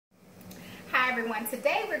everyone.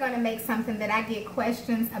 Today we're going to make something that I get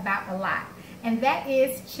questions about a lot, and that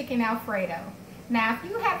is chicken Alfredo. Now, if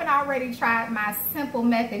you haven't already tried my simple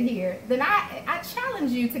method here, then I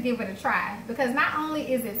challenge you to give it a try, because not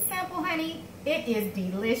only is it simple, honey, it is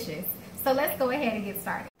delicious. So let's go ahead and get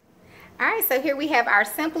started. All right, so here we have our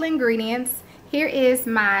simple ingredients. Here is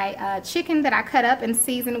my chicken that I cut up and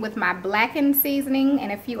seasoned with my blackened seasoning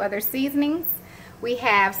and a few other seasonings. We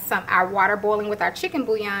have our water boiling with our chicken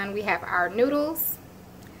bouillon. We have our noodles,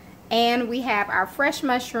 and we have our fresh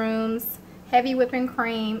mushrooms, heavy whipping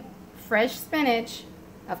cream, fresh spinach,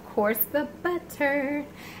 of course the butter,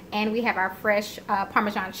 and we have our fresh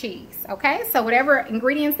Parmesan cheese. Okay, so whatever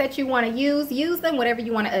ingredients that you want to use them. Whatever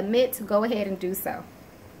you want to omit, go ahead and do so.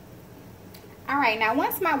 All right, now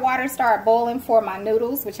once my water starts boiling for my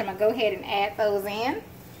noodles, which I'm going to go ahead and add those in,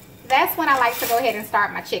 that's when I like to go ahead and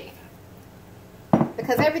start my chicken,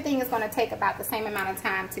 because everything is going to take about the same amount of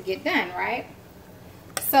time to get done, right?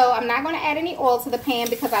 So I'm not going to add any oil to the pan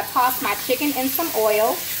because I tossed my chicken in some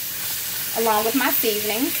oil along with my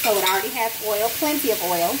seasoning, so it already has oil, plenty of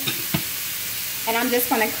oil. And I'm just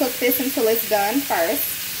going to cook this until it's done first.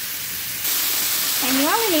 And you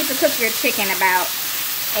only need to cook your chicken about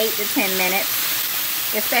 8 to 10 minutes,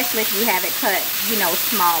 especially if you have it cut, you know,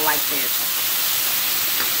 small like this.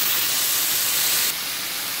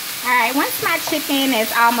 Alright, once my chicken is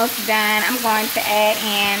almost done, I'm going to add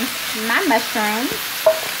in my mushrooms,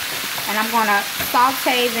 and I'm going to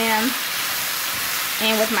saute them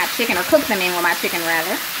in with my chicken, or cook them in with my chicken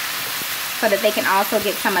rather, so that they can also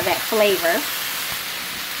get some of that flavor.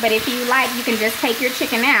 But if you like, you can just take your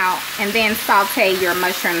chicken out and then saute your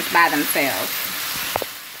mushrooms by themselves.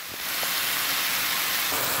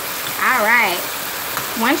 Alright.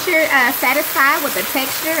 Once you're satisfied with the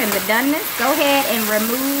texture and the doneness, go ahead and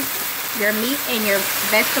remove your meat and your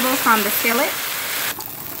vegetables from the skillet.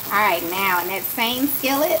 Alright, now in that same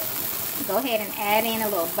skillet, go ahead and add in a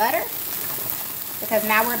little butter, because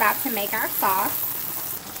now we're about to make our sauce.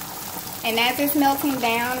 And as it's melting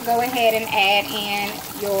down, go ahead and add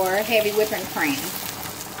in your heavy whipping cream.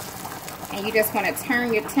 And you just want to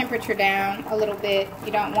turn your temperature down a little bit.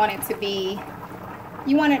 You don't want it to be...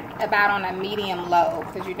 You want it about on a medium low,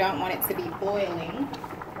 because you don't want it to be boiling.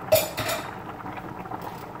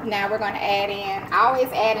 Now we're going to add in, I always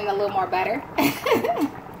add in a little more butter.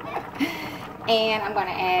 And I'm going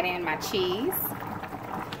to add in my cheese.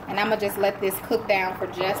 And I'm going to just let this cook down for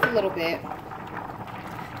just a little bit.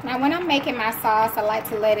 Now when I'm making my sauce, I like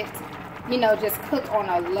to let it, you know, just cook on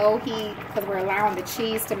a low heat, because we're allowing the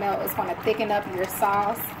cheese to melt. It's going to thicken up your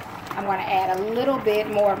sauce. I'm going to add a little bit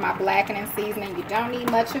more of my blackening seasoning. You don't need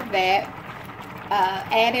much of that.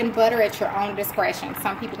 Add in butter at your own discretion.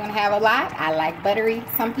 Some people can have a lot. I like buttery.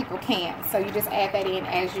 Some people can't. So you just add that in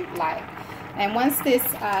as you like. And once this,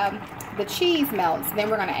 the cheese melts, then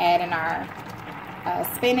we're going to add in our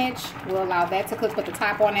spinach. We'll allow that to cook. Put the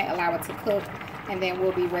top on it. Allow it to cook. And then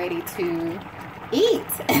we'll be ready to eat.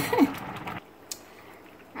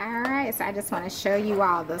 Alright, so I just want to show you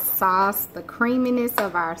all the sauce, the creaminess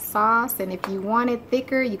of our sauce. And if you want it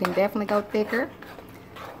thicker, you can definitely go thicker.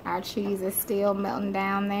 Our cheese is still melting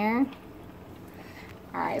down there.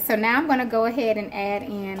 Alright, so now I'm going to go ahead and add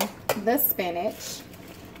in the spinach.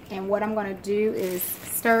 And what I'm going to do is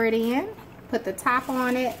stir it in, put the top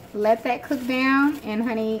on it, let that cook down. And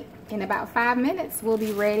honey, in about 5 minutes, we'll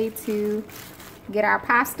be ready to get our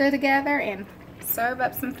pasta together and serve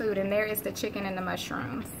up some food. And there is the chicken and the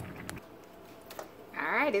mushrooms.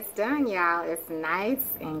 Alright, it's done, y'all. It's nice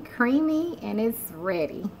and creamy, and it's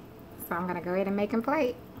ready. So I'm gonna go ahead and make them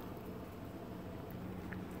plate.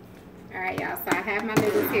 Alright, y'all, so I have my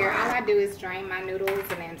noodles here. All I do is drain my noodles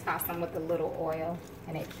and then toss them with a little oil,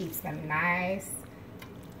 and it keeps them nice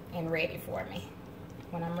and ready for me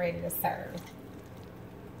when I'm ready to serve.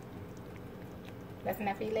 That's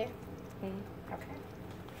enough for you, Leah? Okay.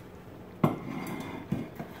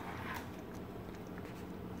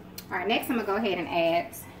 Alright, next I'm going to go ahead and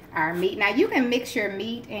add our meat. Now you can mix your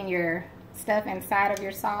meat and your stuff inside of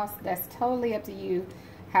your sauce. That's totally up to you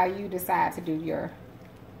how you decide to do your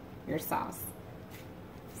sauce.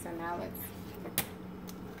 So now let's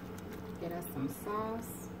get us some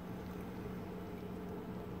sauce.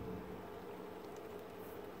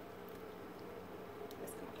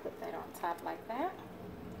 Just going to put that on top like that.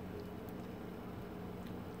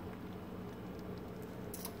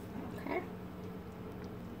 Okay.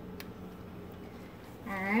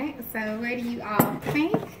 Alright, so what do you all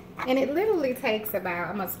think? And it literally takes about,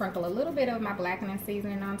 I'm going to sprinkle a little bit of my blackening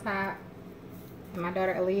seasoning on top. And my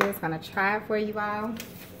daughter Aaliyah is going to try it for you all.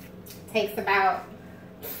 Takes about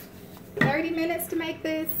 30 minutes to make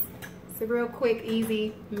this. It's a real quick,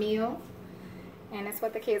 easy meal. And that's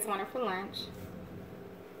what the kids wanted for lunch.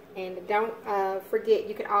 And don't forget,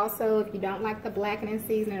 you could also, if you don't like the blackening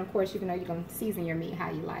seasoning, of course, you know you're going to season your meat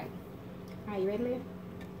how you like. All right, you ready, Leah?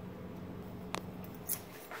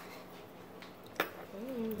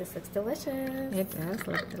 This looks delicious. It does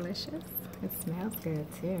look delicious. It smells good,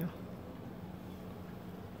 too.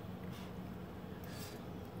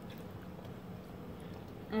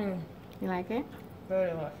 You like it?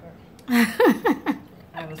 Very delicious.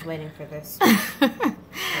 I was waiting for this.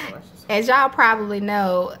 As y'all probably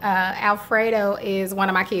know, Alfredo is one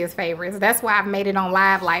of my kids' favorites. That's why I've made it on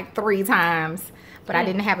live like 3 times, but I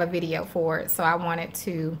didn't have a video for it, so I wanted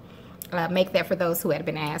to make that for those who had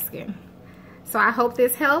been asking. So I hope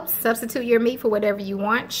this helps. Substitute your meat for whatever you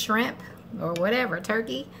want, shrimp or whatever,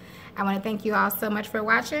 turkey. I want to thank you all so much for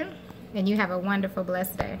watching, and you have a wonderful,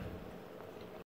 blessed day.